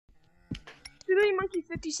Silly Monkey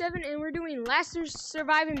 57, and we're doing Last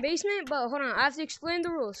Surviving Basement, but hold on, I have to explain the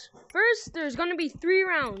rules. First, there's gonna be 3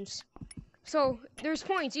 rounds. So, there's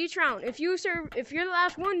points each round. If you're the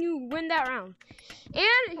last one, you win that round.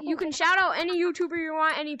 And you can shout out any YouTuber you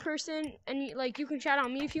want, any person, you can shout out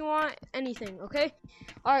me if you want, anything, okay?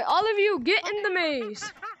 Alright, all of you, get in the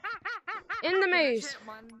maze. In the maze.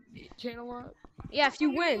 Yeah, if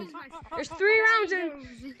you win. There's 3 rounds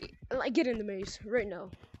and get in the maze right now.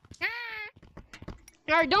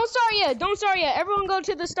 Alright, don't start yet. Everyone go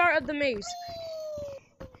to the start of the maze.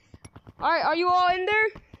 Alright, are you all in there?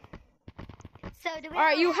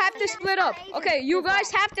 Alright, you have to split up. Okay, you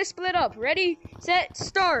guys have to split up. Ready, set,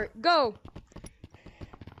 start, go.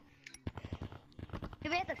 Do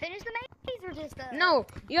we have to finish the maze or just No,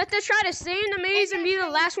 you have to try to stay in the maze and be the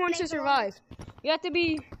last one to survive. You have to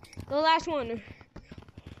be the last one.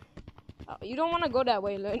 You don't want to go that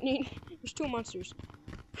way, Lightning. There's 2 monsters.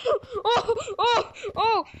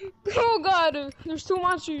 Oh God, there's 2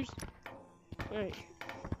 monsters. Alright.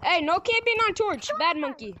 Hey, no camping on torch. Bad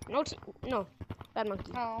monkey. No, bad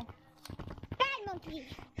monkey. Oh. Bad monkey.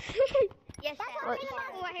 Yes, right.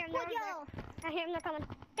 I hear them, they're coming.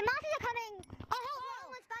 The monsters are coming.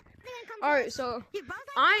 Alright, so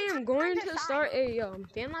I am going to start a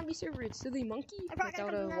fan lobby server. It's Silly Monkey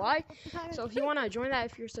without a Y. So if you want to join that,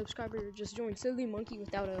 if you're a subscriber, just join Silly Monkey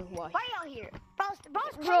without a Y. Why are y'all here?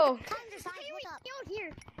 Bro,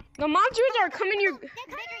 the monsters are coming here. They're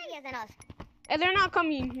bigger than us. And they're not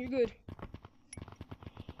coming. You're good.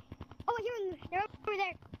 Oh, they're over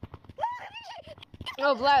there.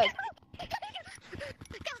 Oh, Black.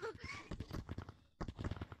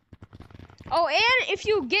 Oh, and if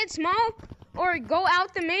you get small or go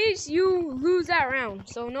out the maze, you lose that round.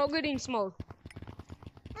 So no getting small.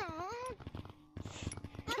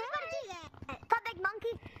 Big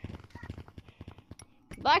monkey.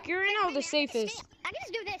 Black, you're right now the safest. I can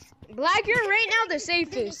just do this. Black, you're right now the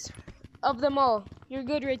safest of them all. You're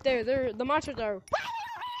good right there. The monsters are.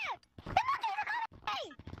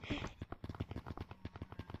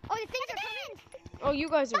 Oh, the things are coming. Oh, you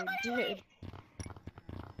guys are dead.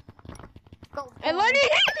 Go. Hey, Lenny!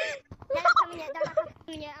 They're not coming yet.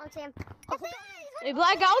 I don't see him. Hey,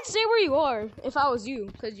 Black, I would stay where you are if I was you,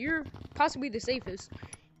 because you're possibly the safest.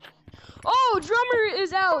 Oh, drummer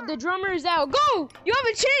is out. The drummer is out. Go! You have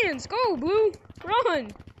a chance. Go, Blue.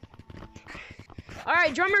 Run. All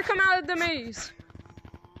right, drummer, come out of the maze.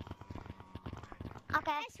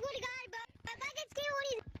 Okay. I swear to God, but if I get scared one of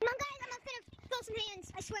these monkeys, I'm gonna throw some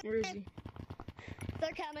hands. I swear. Where is he?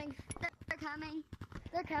 They're coming. They're coming.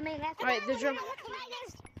 They're coming. All right, the drum.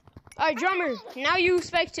 All right, drummer. Now you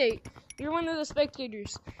spectate. You're one of the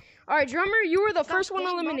spectators. All right, drummer. You were the first one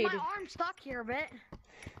eliminated. My arm's stuck here a bit.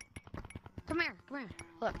 Come here.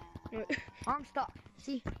 Look. Arm stuck.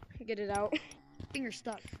 See? Get it out. Finger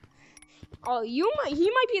stuck. Oh, he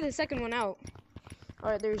might be the second one out. All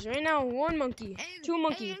right, there's right now 1 monkey, 2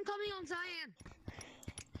 monkey. Hey, incoming on Cyan.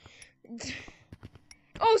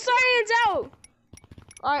 Oh, Cyan's out.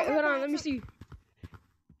 All right, hold on. Let me see.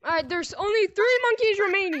 All right, there's only 3 monkeys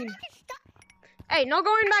remaining. Hey, no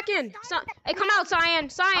going back in. Hey, come out, Cyan.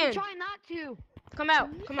 I'm trying not to. Come out.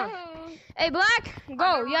 Come on. Hey, Black,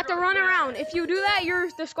 go. You have to run around. If you do that, you're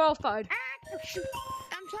disqualified. I'm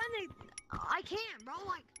trying to. I can't, bro.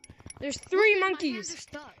 Like. There's 3 monkeys.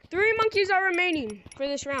 3 monkeys are remaining for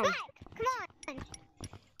this round. Come on.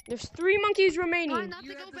 There's 3 monkeys remaining. Try not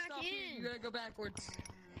to go back in. You gotta go backwards.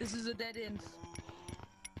 This is a dead end.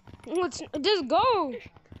 Just go.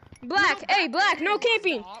 Black, hey, Black, no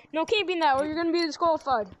camping. No camping that, or you're gonna be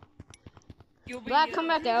disqualified. Black, come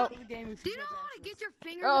back out. Do you know how to get your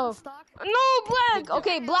fingers unstuck? No, Black.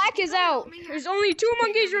 Okay, Black is out. There's only 2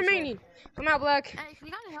 monkeys remaining. Come out, Black. Hey, can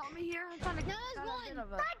you kind of help me here? I'm trying to get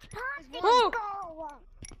Oh.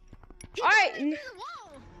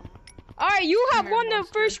 All right, you have won the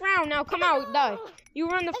first round. Now come out, die. You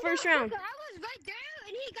won the first round. I was right there,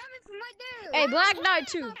 and he got me from right there. Hey, Black died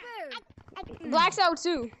too. Black's out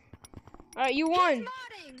too. All right, you won.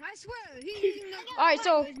 I swear. All right,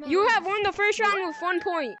 so you have won the first round with 1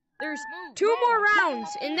 point. There's 2 more rounds,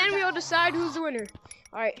 and then we'll decide who's the winner.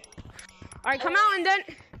 All right, come out, and then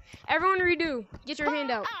everyone redo. Get your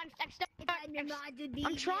hand out.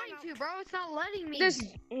 I'm trying to, bro. It's not letting me. Just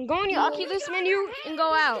go in your Oculus menu and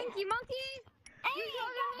go out. You monkey.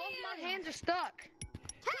 Both my hands are stuck.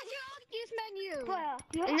 How's your Oculus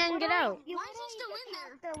menu? And then get out. Why is he still in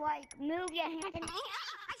there? To like move your hand.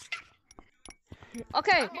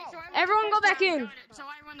 Okay, everyone go back in. So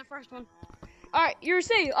I won the first one. All right, you're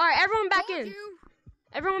safe. All right, everyone back in.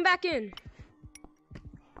 Everyone back in.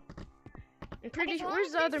 I'm pretty sure.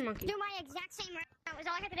 Where's the other monkey? Do my exact same round. Is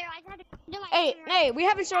all I have to do. I just have to do my Hey, we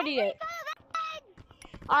haven't started yet.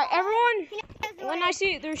 Alright, everyone, when I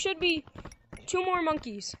see it, there should be 2 more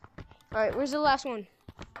monkeys. Alright, where's the last one?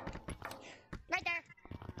 Right there.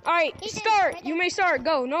 Alright, He's in, start. right You there. may start.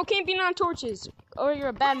 Go. No camping on torches, or you're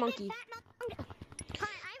a bad monkey. Hi,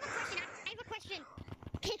 I have a question.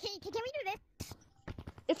 Can we do this?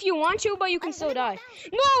 If you want to, but you can still die.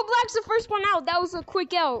 No, Black's the first one out. That was a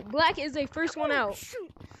quick out. Black is the first one out. Shoot.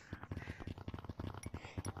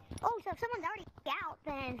 Oh, so if someone's already out,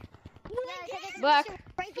 then. Black.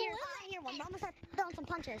 Right here. I'm gonna start throwing some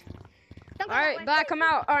punches. Don't go that Alright, way. Black, come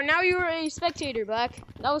out. Alright, now you're a spectator, Black.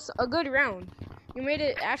 That was a good round. You made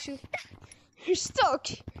it actually. You're stuck.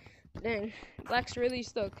 Dang, Black's really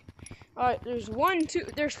stuck. Alright, there's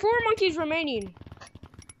 4 monkeys remaining.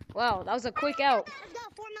 Wow, that was a quick out. Let's go,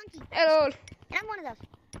 4 monkeys. Hello. And I'm one of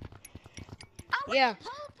those. Oh, Yeah.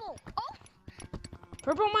 purple. Oh,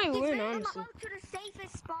 Purple might he's win, right. honestly. I'm to the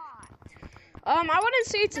safest spot. I wouldn't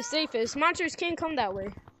say it's the safest. Monsters can't come that way.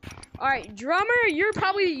 Alright, Drummer,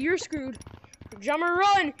 you're screwed. Drummer,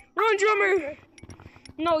 run! Run, Drummer!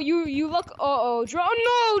 No, you look. No,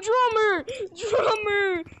 Drummer!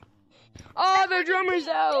 Drummer! Oh, the drummer's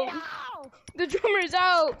out. No. The drummer's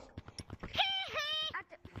out.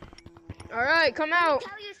 Alright, come out.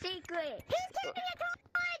 Tell you a secret. He's tapping the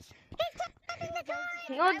torch. He's tapping the torch.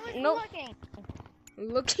 No, I was no. looking.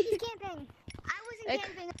 Look. He's camping. I wasn't Hey,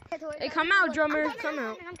 camping the torch. hey, come out, Drummer. I'm Come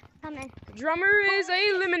out. I'm coming. Drummer is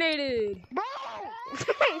eliminated. Bro.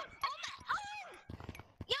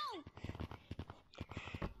 Yo.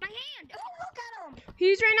 My hand. Oh, look at him.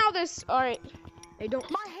 He's right now this. Alright. Hey, don't.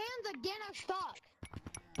 My hands again are stuck.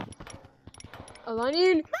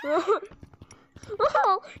 Aligning.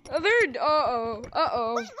 Oh, they're. Uh-oh.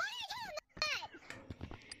 Why are you doing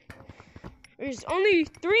that? There's only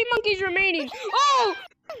 3 monkeys remaining. Oh!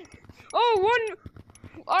 Oh, one.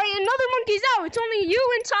 Alright, another monkey's out. It's only you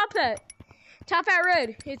and Top Hat. Top Hat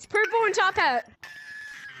Red. It's purple and Top Hat.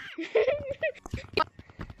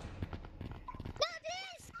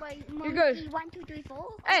 Wait, You're good. monkey 1, 2, 3, 4.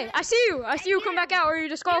 Hey, I see you. I see you come back out or you're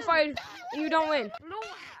disqualified and you don't win.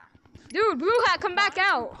 Dude, Blue Hat, come back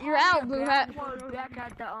out. You're out, Blue Hat. Back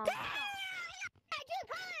at the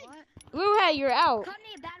Blue Hat, you're out.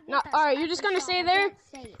 No, alright, you're just gonna stay there?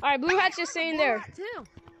 Alright, Blue Hat's just staying there. too.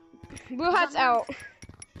 Blue Hat's out.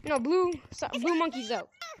 No, Blue Monkey's out.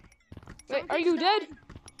 Wait, are you dead?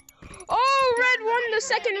 Oh, Red won the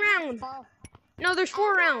second round. No, there's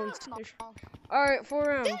 4 rounds. Alright, 4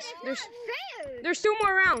 rounds. There's 2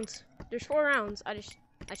 more rounds. There's 4 rounds. I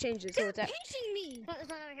changed it so it's at. Pinching me.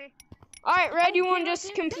 Alright, Red, you want to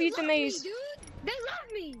just complete the maze. Dude, they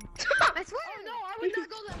love me. I swear. Oh no, I would not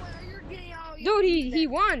go that way. You're getting out. Dude, he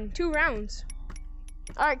won 2 rounds.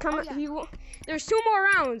 Alright, come on. There's 2 more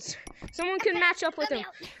rounds. Someone can match up with him.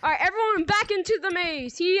 Alright, everyone back into the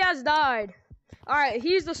maze. He has died. Alright,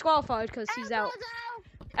 he's disqualified because he's out.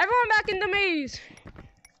 Everyone back in the maze.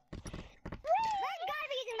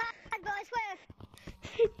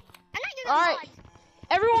 Alright,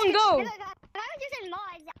 everyone go. If I was using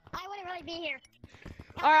mods, I wouldn't really be here.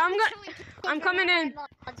 Alright, I'm coming in.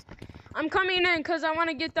 I'm coming in because I want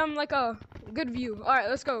to get them like a good view. Alright,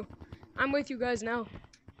 let's go. I'm with you guys now.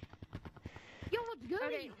 Yo, what's good?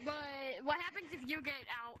 Okay, but what happens if you get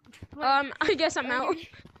out? I guess I'm out.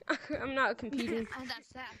 I'm not competing. That's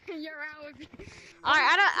sad. You're out.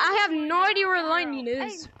 Alright, I have no idea where Lightning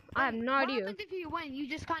is. I have no What idea. happens if you win? You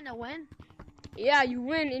just kind of win. Yeah, you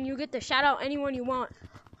win and you get to shout out anyone you want.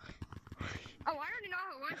 Oh, I already know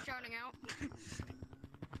who I'm shouting out.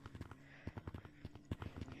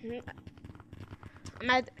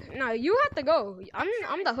 No, you have to go.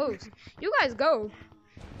 I'm the host. You guys go.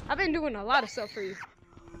 I've been doing a lot of stuff for you.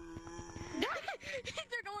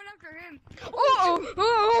 They're going after him. Oh!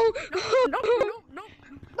 No.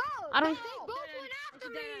 I don't. They both went after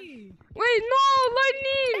me. Wait, no,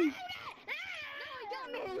 Lightning!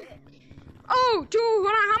 Oh, dude, hold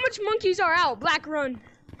on. How much monkeys are out? Black run.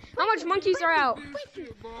 How much monkeys are out?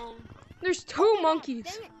 There's 2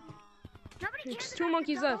 monkeys. There's 2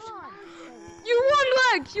 monkeys left. You won,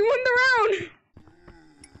 Leg! You won the round!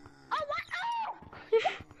 Oh, what?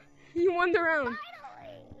 Oh! You won the round.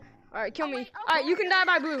 Alright, kill me. Alright, you can die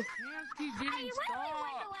by Blue. Do I,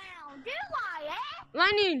 eh?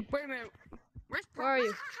 Lightning, Wait a minute. Where's where are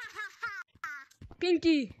you?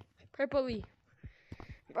 Pinky, Purpley.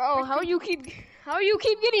 Bro, how you keep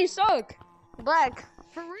getting stuck? Black.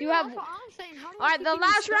 For real, You have- that's what I'm saying. How do I Alright, keep the getting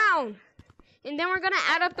last stuck? round. And then we're gonna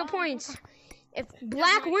add up the points. If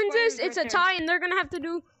Black wins this, it's a tie, and they're gonna have to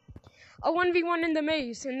do a 1v1 in the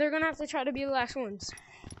maze, and they're gonna have to try to be the last ones.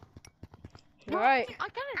 Alright. I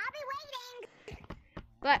kinda, I'll be waiting.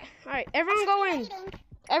 Black. All right, everyone go in.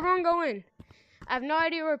 Everyone go in. I have no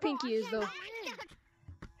idea where Pinky is though.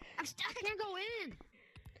 I'm stuck. I can't go in.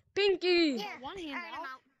 Pinky. Yeah, one hand Alright, I'm out.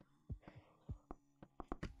 out.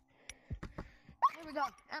 There we go.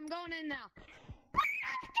 I'm going in now.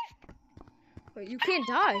 Wait, you can't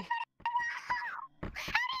die.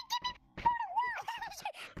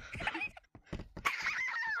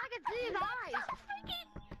 I can see his eyes.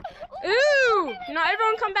 Ooh! No,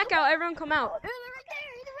 everyone come back out. Everyone come out. Hey,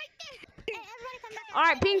 everybody come back. All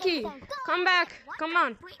right, Pinky, come back. Come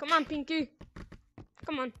on. Come on, Pinky.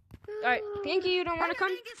 Come on. All right, Pinky, you don't want to I come?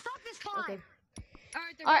 didn't get stuck this time. Okay.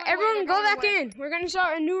 Alright, All right, everyone go back in. We're going to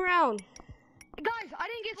start a new round. Guys, I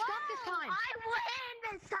didn't get stuck this time. I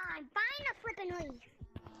win this time. Find a flippin' leave.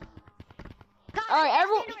 Guys, All right, I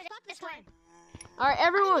everyone. didn't get stuck this time. All right,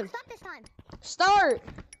 everyone, Stop this time. start.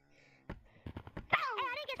 Hey,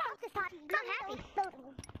 I didn't get stuck this time. I'm happy.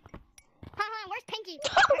 Haha, where's Pinky?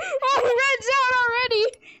 Oh, Red's out already.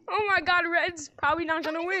 Oh my God, Red's probably not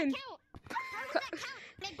going to win. How does that count?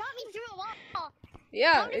 They brought me through a wall.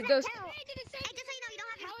 Yeah, it does. Hey, just so you know, you don't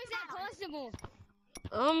have How is that possible?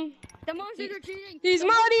 The monsters are cheating. He's The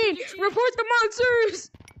modding. monsters are cheating. Report the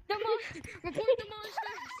monsters. Report the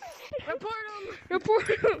monsters. Report them. Report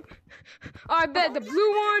him. Oh, I bet the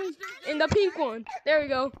blue one and the pink one. There we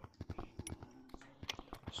go.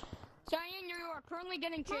 Cheyenne, you are currently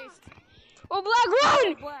getting chased. Oh, Black,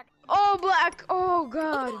 run! Black. Oh, Black. Oh,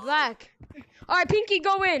 God, Black. All right, Pinky,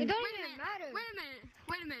 go in. It don't Wait a even minute. matter.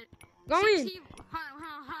 Wait a minute. Go in. Hold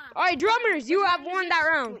on. All right, drummers, you have won that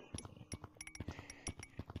round.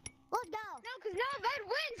 Let's go. No, because now Red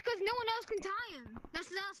wins because no one else can tie him. That's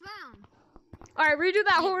the last round. All right, redo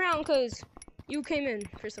that whole round because you came in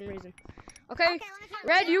for some reason. Okay, Okay, let me try.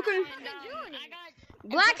 Red, you can. And, I got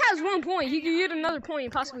Black has 1 point. He can get another point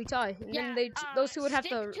and possibly tie. And then those two would have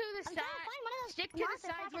stick to. to the side. Find one of those Stick to the monsters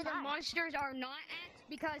sides where that the die. monsters are not at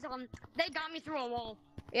because they got me through a wall.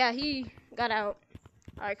 Yeah, he got out.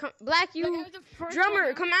 All right, come, Black, Like, you I was the first drummer,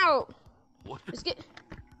 one. come out. What? Let's get.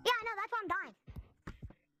 Yeah, I know, that's why I'm dying.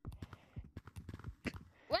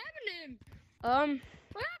 What happened to him?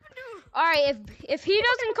 What happened to him? All right, if he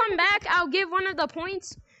doesn't come back, I'll give one of the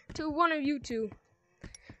points to one of you two.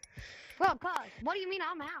 Well, cuz, what do you mean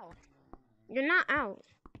I'm out? You're not out.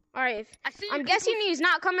 All right, I see I'm you guessing people- he's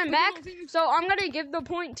not coming we back, don't see you. so I'm gonna give the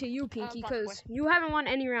point to you, Pinky, possibly. because you haven't won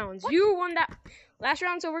any rounds. You won that last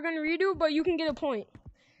round, so we're gonna redo, but you can get a point.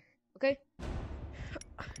 Okay?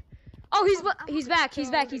 Oh, he's back. He's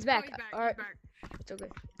back. He's back. All right, it's okay.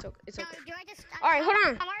 It's okay. It's No, okay. do I just... All right, hold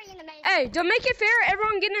on. I'm already in the maze. Hey, to make it fair,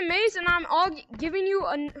 everyone getting a maze, and I'm all giving you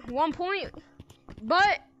 1 point,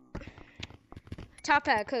 but Top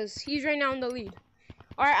Hat, cause he's right now in the lead.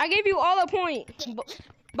 All right, I gave you all a point,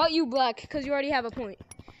 but you Black, cause you already have a point.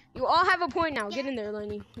 You all have a point now. Get in there,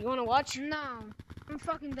 Lenny. You wanna watch? No, I'm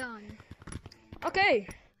fucking done. Okay.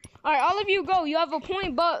 All right, all of you go. You have a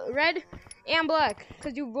point, but Red and Black,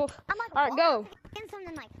 cause you both. I'm like, All right, go. And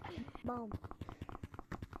something like, boom.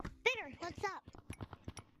 Bitter, what's up?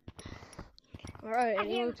 All right. I'm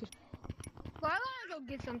here. Well, I gotta go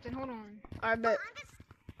get something. Hold on. All right, bet.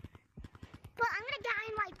 But I'm gonna die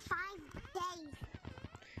in like 5 days.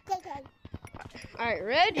 JK. All right,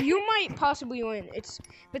 Red, you might possibly win. It's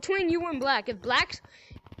between you and Black. If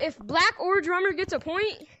Black or Drummer gets a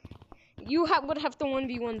point, you would have to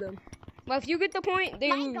 1v1 them. But if you get the point,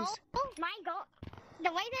 they lose. My goal,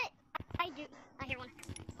 the way that I do, I hear one.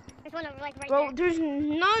 There's one over like right Bro, there. there's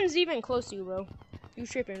none's even close to you, bro. You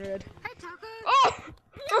tripping, Red. Hey, Taco. Oh!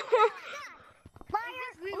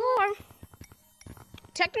 Liar. Oh,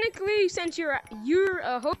 technically, since you're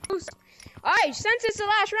a host, all right. Since it's the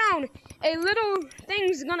last round, a little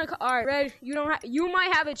thing's gonna. All right, Red. You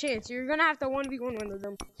might have a chance. You're gonna have to 1v1 one of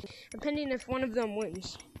them, depending if one of them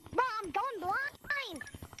wins. Bro, I'm going blind.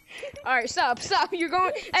 All right, stop. You're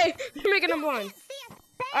going. Hey, you're making them blind.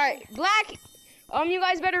 All right, Black. You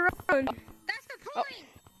guys better run. That's the point.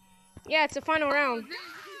 Yeah, it's the final round.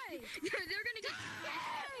 They're gonna get.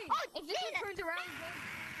 If this one turns around,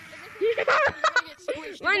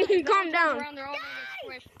 Lenny, calm down. they're all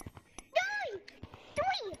gonna get squished.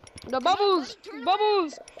 3. The bubbles.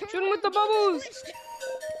 Bubbles. Shoot him with the bubbles. I'm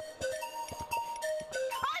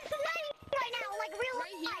sweating right now, like real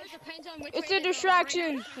Right here life. depends on which It's way a they go.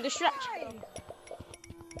 distraction. Distraction.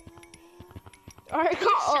 All right.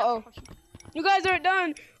 Uh-oh. You guys are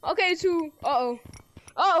done. Okay, to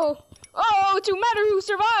to matter who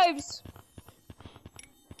survives.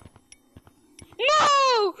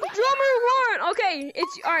 No! Drummer won. Okay,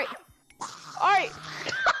 it's all right.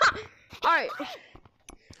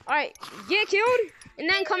 All right. Get killed and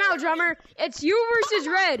then come out, Drummer. It's you versus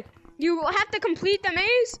Red. You have to complete the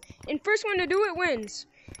maze, and first one to do it wins.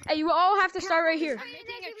 And you all have to start right here. I'm making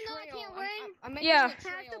a trail. I'm Yeah. making a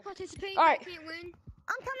Can I still trail. participate? All right. I can't win.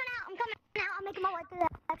 I'm coming out. I'm making my way through the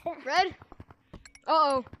exit. Red?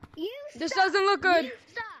 Uh-oh. You This suck. doesn't look good. You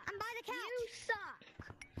suck. I'm by the couch. You suck.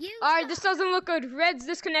 You Alright, suck. this doesn't look good. Red's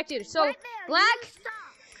disconnected. So, Right there. Black, You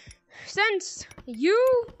suck. since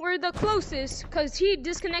you were the closest, because he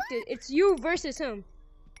disconnected, it's you versus him.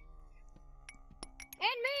 And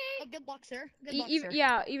me. Oh, good luck, sir. Good luck, sir.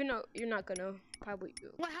 Yeah, even though you're not gonna probably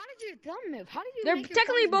do. Well, how did your thumb move? How did you They're make your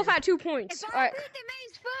technically thumbs both move? at 2 points. If I Alright. beat the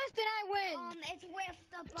maze first, then I win. It's with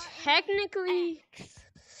the button. Technically,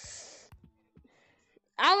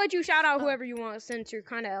 I'll let you shout out whoever you want since you're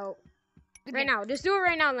kind of out. Right now. Just do it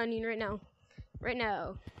right now, Lenny. Right now. Right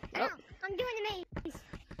now. Oh. I'm doing the maze.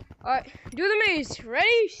 Alright, do the maze.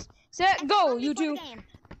 Ready, set, go, you two.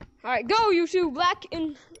 Alright, go, you two. Black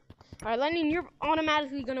and... Alright, Lenny, you're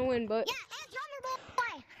automatically gonna win, but... Yeah, and drummer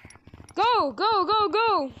boy. Go, go, go,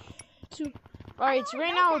 go. Alright, so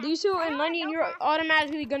right now, these two and Lenny, you're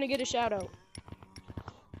automatically gonna get a shout out.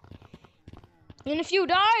 And if you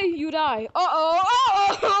die, you die. Uh-oh,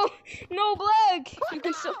 uh-oh. No, Black. You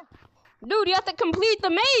can still... Dude, you have to complete the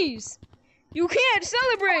maze. You can't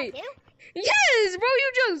celebrate. Yes, bro,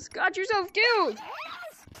 you just got yourself killed.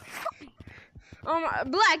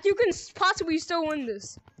 Black, you can possibly still win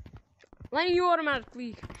this. Lenny, you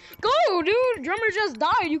automatically. Go, dude. Drummer just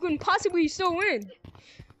died. You can possibly still win.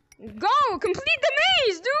 Go, complete the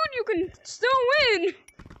maze, dude. You can still win.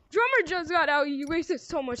 Drummer just got out. You wasted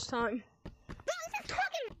so much time. Bro, this is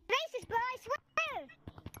fucking racist, bro. I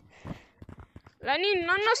swear. Lenny,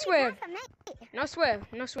 no swear. That's amazing.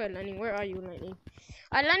 No swear, Lenny. Where are you, Lenny?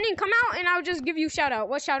 Lenny, come out and I'll just give you shout out.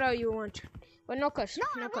 What shout out you want? But no cuss. No,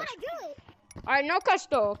 I No want cuss. to do it. Alright, no cuss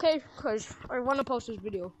though, okay? Because I want to post this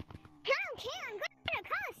video. I don't care. I'm gonna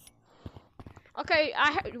cuss. Okay,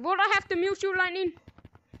 would I have to mute you, Lightning?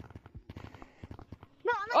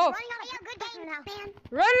 Bro, I'm Oh. like running out of good game now, man.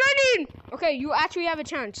 Run, Lightning! Okay, you actually have a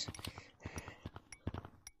chance.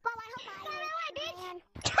 Bro, I hope I win.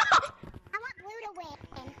 I want blue to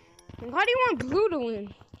win. Why do you want blue to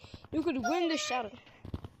win? You could win the shout out.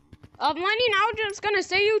 Lightning, I'm just gonna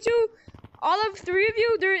say you two, all of three of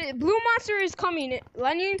you, Blue Monster is coming.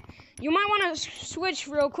 Lightning, you might want to switch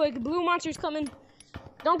real quick. Blue Monster's coming.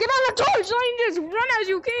 Don't get on the torch, Lightning, just run as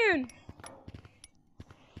you can.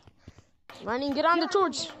 Lightning, get on the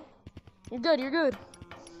torch. You're good, you're good.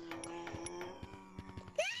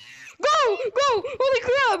 Go, go, holy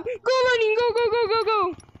crap. Go, Lightning, go, go, go, go,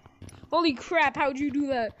 go. Holy crap, how'd you do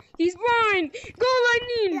that? He's blind. Go,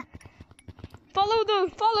 Lightning. Follow it. Bro,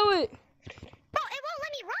 it won't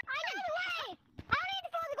let me run. I know the way. I don't need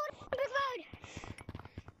to follow the golden brick road.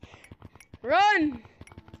 Run.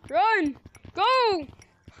 Run. Go.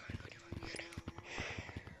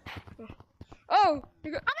 Oh.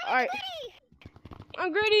 Alright.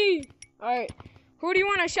 I'm Gritty. Alright. Who do you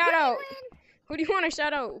want to shout out? Who do you want to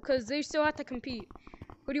shout out? Because they still have to compete.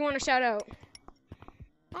 Who do you want to shout out?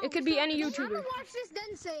 It could be any I'm YouTuber. gonna watch this,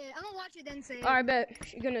 then say it. I'm gonna watch it, then say it. Alright, bet.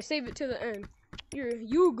 You're gonna save it to the end.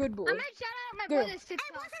 You a good boy. I'm gonna shout out my Girl. brother's Hey,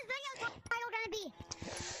 TikTok. what's this video title gonna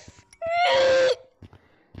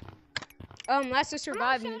be? Last is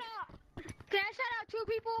surviving. Shout out. Can I shout out 2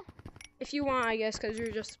 people? If you want, I guess, because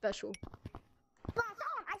you're just special. Bro,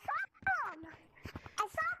 I saw him.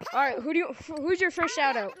 Alright, who's your first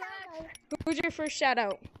shout out? Black. Who's your first shout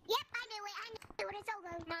out? Yep, I knew it. It's over.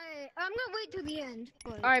 I'm gonna wait till the end.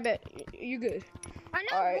 But Alright, bet. You good. I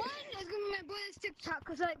know alright. one is gonna be my brother's TikTok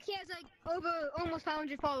because he has over almost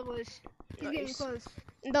 500 followers. He's getting Nice. close.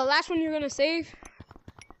 The last one you're gonna save?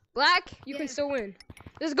 Black, you can Yeah. still win.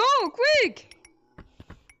 Let's go, quick!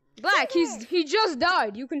 Black, he just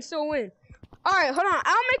died. You can still win. Alright, hold on.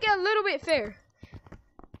 I'll make it a little bit fair.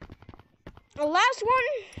 The last one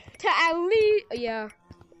to at least, yeah,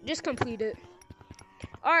 just complete it.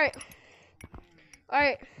 Alright.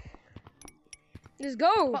 Alright. Let's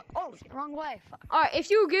go. Oh, shit, wrong way. Fuck. Alright,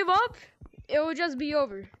 if you give up, it will just be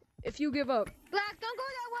over. If you give up. Black, don't go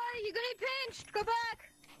that way. You're getting pinched. Go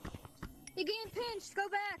back. You're getting pinched. Go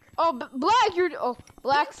back. Oh, Black,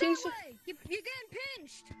 Black Go thinks. that way. You're getting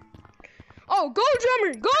pinched. Oh, go,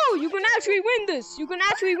 Drummer, go! You can actually win this. You can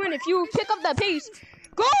actually win if you pick up that pace.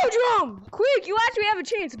 Go, Drum! Quick, you actually have a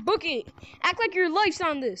chance. Book it. Act like your life's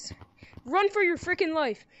on this. Run for your freaking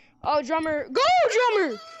life. Oh, Drummer. Go,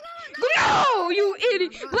 Drummer! No, you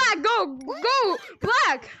idiot. Black, go. Go.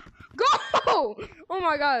 Black. Go. Oh,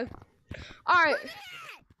 my God. All right.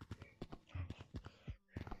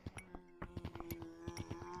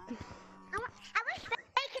 I was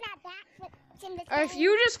faking at backflips in this If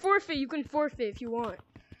you just forfeit, you can forfeit if you want.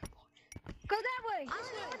 Go that way. I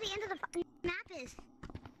don't know what the end of the fucking map is.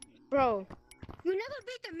 Bro. You never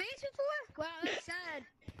beat the maze before? Wow, that's sad.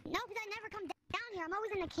 No, because I never come down here. I'm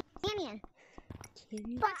always in the canyon.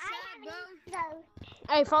 Canyon? But That's I sad, haven't bro.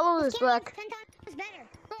 though. Hey, follow this, Canyon's Black. 10 times better.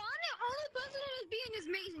 Bro, I'm the only person that is being this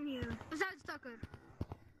maze in here. Besides Tucker.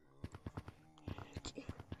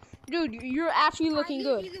 Dude, you're actually looking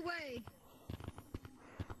good. Either way.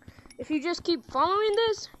 If you just keep following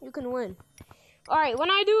this, you can win. Alright, when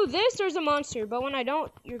I do this, there's a monster. But when I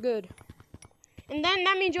don't, you're good. And then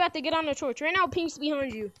that means you have to get on the torch. Right now, Pink's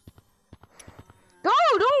behind you. Go!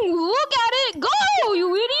 Don't look at it! Go,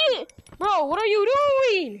 you idiot! Bro, what are you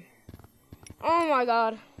doing? Oh my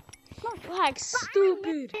god. Black,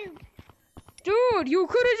 stupid. Dude, you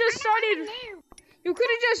could have just started... You could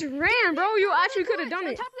have just ran, bro. You actually could have done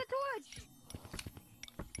On it. top of the torch.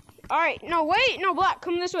 Alright, no, wait. No, Black,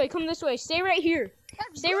 come this way. Come this way. Stay right here.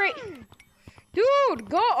 Let's Stay go. right... Dude,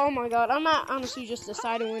 go. Oh my god. I'm not honestly just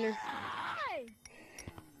deciding winner. Hey.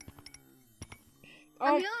 Oh,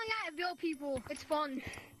 I'm yelling at real people. It's fun.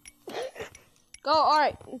 go.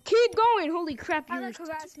 Alright. Keep going. Holy crap. I You like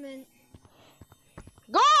harassment.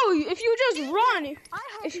 go. If you just run. I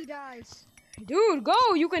hope he dies. Dude, go.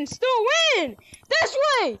 You can still win. This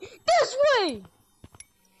way. This way.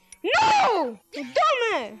 No. You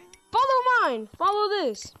dumbass. Follow mine. Follow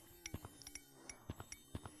this.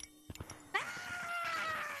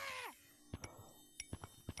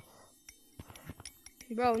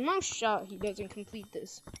 Bro, no shot he doesn't complete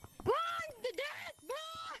this. Run! The death!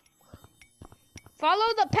 Run! Follow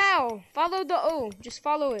the POW. Follow the O. Just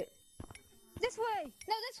follow it. This way!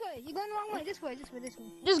 No, this way! You're going the wrong way. This way, this way, this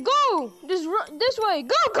way. Just go. Just this way.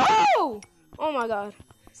 Go, go. Oh my god.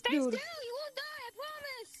 Stay Dude. still! You won't die, I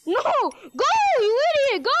promise! No. Go, you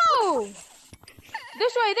idiot. Go.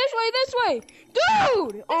 This way, this way, this way.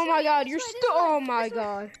 Dude. Oh my god. You're still. Oh my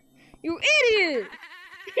god. You idiot.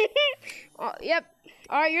 Yep.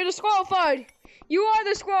 Alright, you're disqualified. You are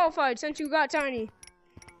disqualified since you got tiny.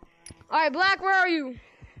 Alright, Black, where are you?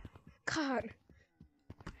 God.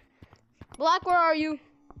 Black, where are you?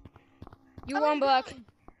 You won, Black.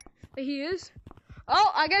 He is?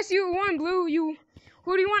 Oh, I guess you won, Blue.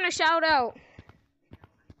 Who do you want to shout out?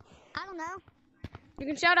 I don't know. You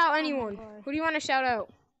can shout out anyone. Who do you want to shout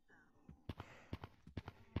out?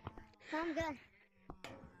 I'm good.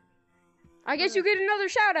 I guess you get another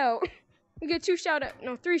shout out. You get 2 shout out.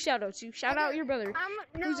 No, 3 shout outs. You shout out your brother.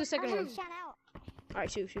 Who's the second one? Shout out. Alright,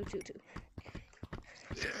 two.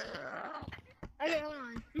 Okay, hold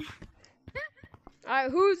on. Alright,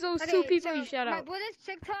 who's those 2 people so you shout my out? brother's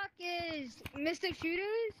TikTok is Mr.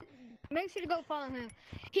 Shooters. Make sure to go follow him.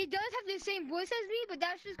 He does have the same voice as me, but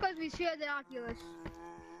that's just because we share the Oculus.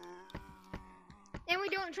 And we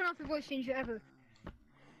don't turn off the voice changer ever.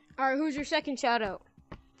 Alright, who's your second shout out?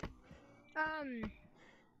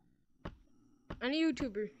 Any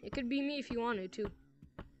YouTuber. It could be me if you wanted to.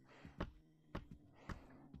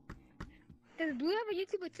 Does Blue have a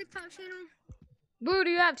YouTube or TikTok channel? Blue, do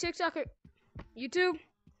you have TikTok or YouTube?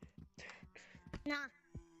 Nah.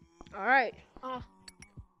 Alright. Oh.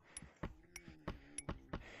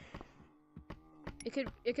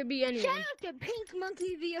 It could be anyone. Shout out to Pink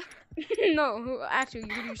Monkey Via. No, actually,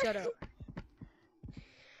 who do you shout out?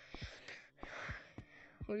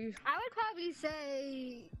 What do you? I would probably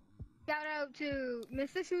say shout out to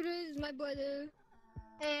Mr. Shooters, my brother.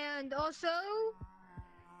 And also,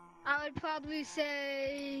 I would probably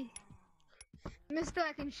say Mr.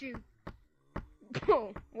 I Can Shoot.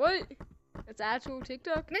 Oh, what? That's actual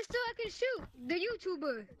TikTok? Mr. I Can Shoot, the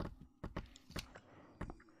YouTuber.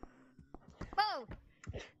 Oh,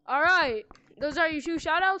 Alright. Those are your 2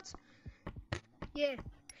 shout outs? yeah.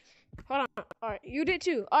 Hold on. Alright, you did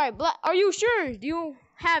too. Alright, Black, are you sure? Do you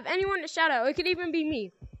have anyone to shout out? It could even be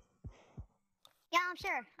me. Yeah, I'm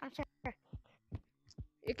sure.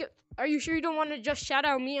 Are you sure you don't want to just shout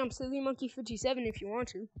out me? I'm Silly Monkey 57 if you want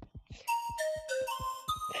to. Wait,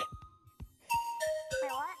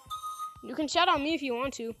 what? You can shout out me if you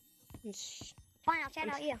want to. Fine, I'll shout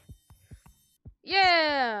out you.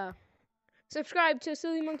 Yeah! Subscribe to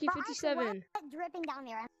Silly Monkey But I 57. sweat dripping down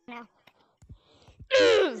there right now.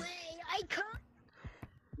 I can't.